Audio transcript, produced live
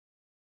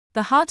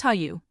The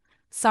Taew,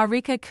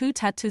 Sarika Ku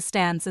tattoo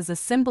stands as a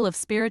symbol of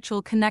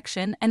spiritual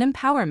connection and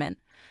empowerment,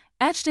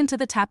 etched into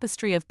the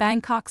tapestry of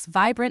Bangkok's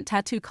vibrant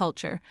tattoo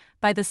culture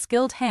by the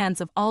skilled hands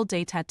of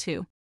all-day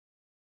tattoo.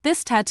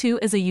 This tattoo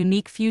is a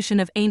unique fusion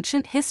of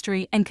ancient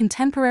history and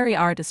contemporary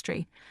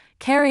artistry,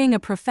 carrying a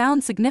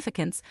profound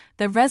significance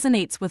that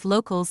resonates with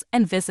locals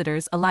and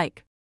visitors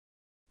alike.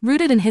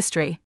 Rooted in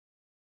history,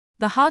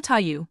 the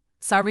Taew,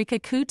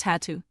 Sarika Ku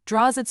tattoo,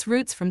 draws its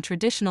roots from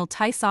traditional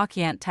Thai sok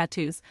yant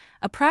tattoos,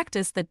 a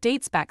practice that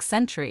dates back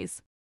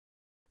centuries.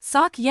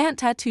 Sok yant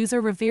tattoos are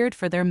revered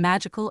for their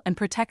magical and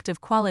protective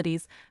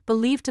qualities,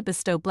 believed to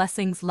bestow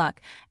blessings, luck,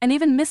 and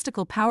even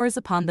mystical powers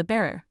upon the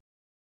bearer.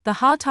 The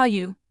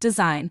Taew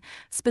design,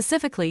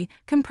 specifically,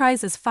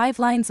 comprises 5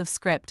 lines of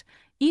script,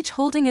 each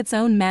holding its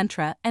own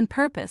mantra and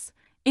purpose,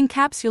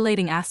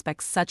 encapsulating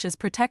aspects such as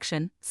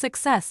protection,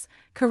 success,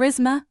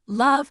 charisma,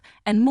 love,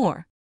 and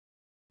more.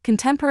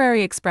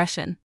 Contemporary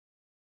expression.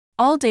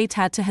 All-day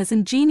tattoo has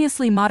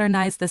ingeniously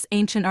modernized this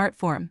ancient art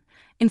form,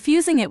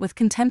 infusing it with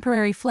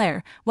contemporary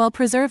flair while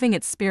preserving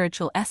its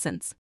spiritual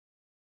essence.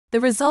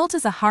 The result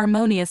is a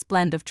harmonious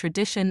blend of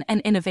tradition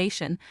and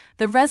innovation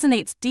that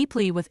resonates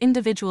deeply with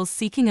individuals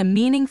seeking a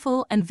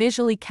meaningful and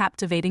visually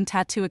captivating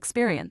tattoo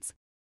experience.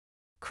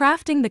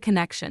 Crafting the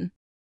connection.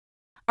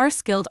 Our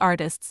skilled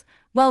artists,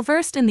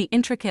 well-versed in the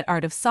intricate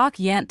art of sok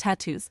yant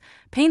tattoos,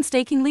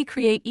 painstakingly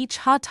create each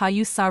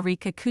Taew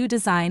Sarika Ku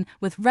design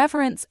with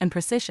reverence and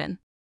precision.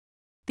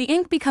 The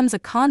ink becomes a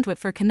conduit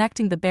for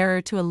connecting the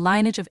bearer to a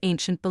lineage of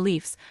ancient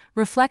beliefs,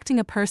 reflecting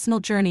a personal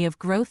journey of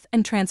growth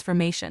and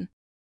transformation.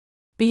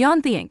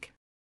 Beyond the ink,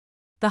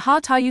 the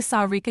Taew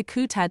Sarika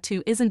Ku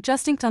tattoo isn't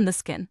just inked on the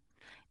skin.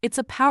 It's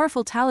a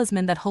powerful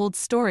talisman that holds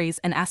stories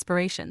and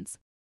aspirations.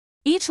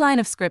 Each line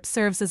of script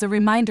serves as a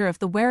reminder of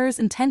the wearer's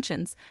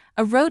intentions,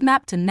 a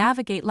roadmap to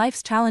navigate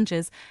life's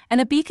challenges,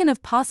 and a beacon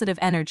of positive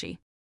energy.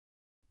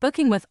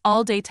 Booking with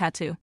All-Day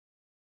Tattoo.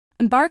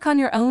 Embark on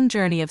your own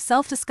journey of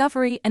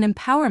self-discovery and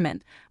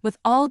empowerment with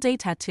All-Day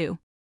Tattoo.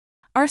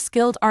 Our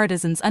skilled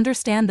artisans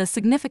understand the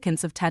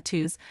significance of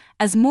tattoos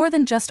as more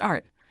than just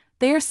art.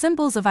 They are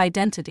symbols of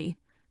identity,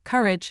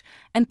 courage,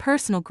 and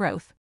personal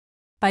growth.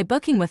 By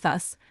booking with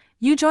us,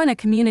 you join a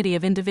community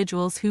of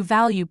individuals who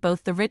value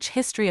both the rich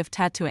history of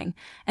tattooing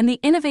and the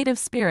innovative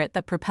spirit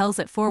that propels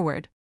it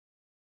forward.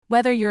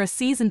 Whether you're a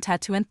seasoned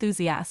tattoo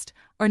enthusiast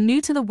or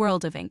new to the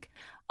world of ink,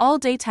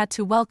 All-Day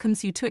Tattoo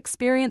welcomes you to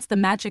experience the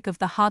magic of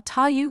the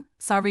Taew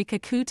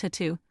Sarika Ku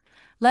tattoo.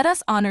 Let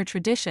us honor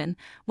tradition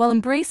while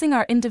embracing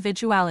our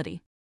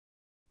individuality.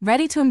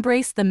 Ready to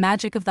embrace the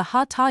magic of the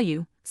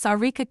Taew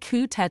Sarika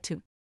Ku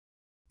tattoo?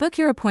 Book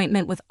your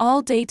appointment with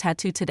All-Day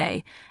Tattoo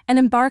today and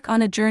embark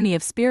on a journey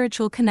of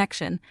spiritual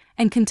connection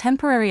and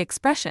contemporary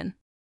expression.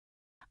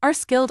 Our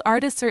skilled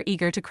artists are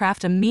eager to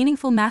craft a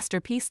meaningful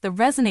masterpiece that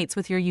resonates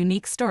with your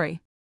unique story.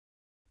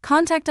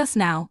 Contact us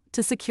now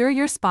to secure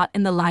your spot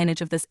in the lineage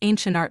of this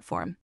ancient art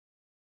form.